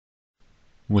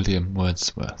William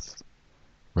Wordsworth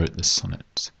wrote the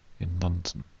sonnet in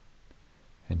London,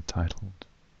 entitled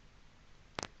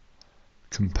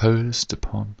 "Composed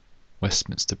upon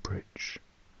Westminster Bridge,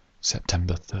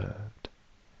 September 3rd,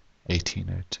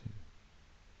 1802.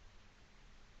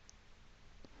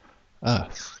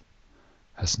 Earth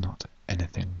has not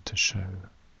anything to show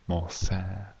more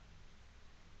fair.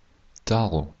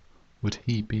 Dull would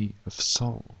he be of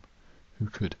soul who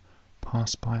could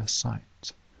pass by a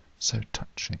sight so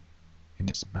touching in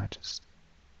its majesty.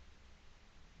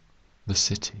 The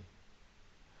city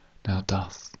now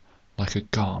doth like a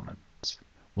garment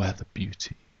wear the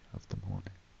beauty of the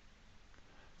morning.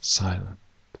 Silent,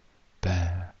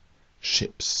 bare,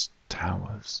 ships,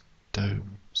 towers,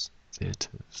 domes,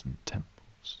 theatres and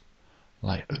temples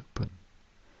lie open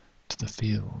to the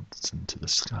fields and to the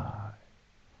sky,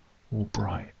 all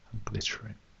bright and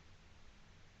glittering.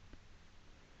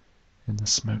 In the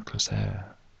smokeless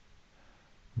air,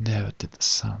 ne'er did the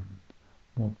sun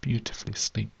more beautifully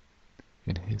sleep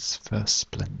in his first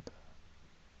splendour.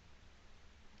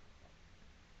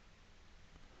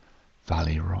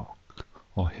 Valley, rock,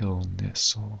 or hill near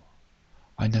saw,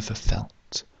 I never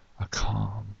felt a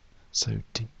calm so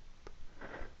deep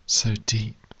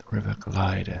the river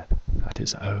glideth at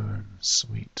his own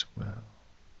sweet will.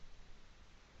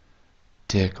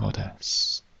 Dear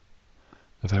goddess,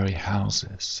 the very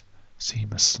houses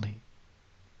seem asleep,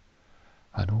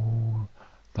 and all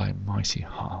thy mighty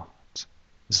heart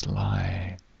is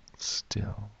lying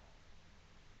still.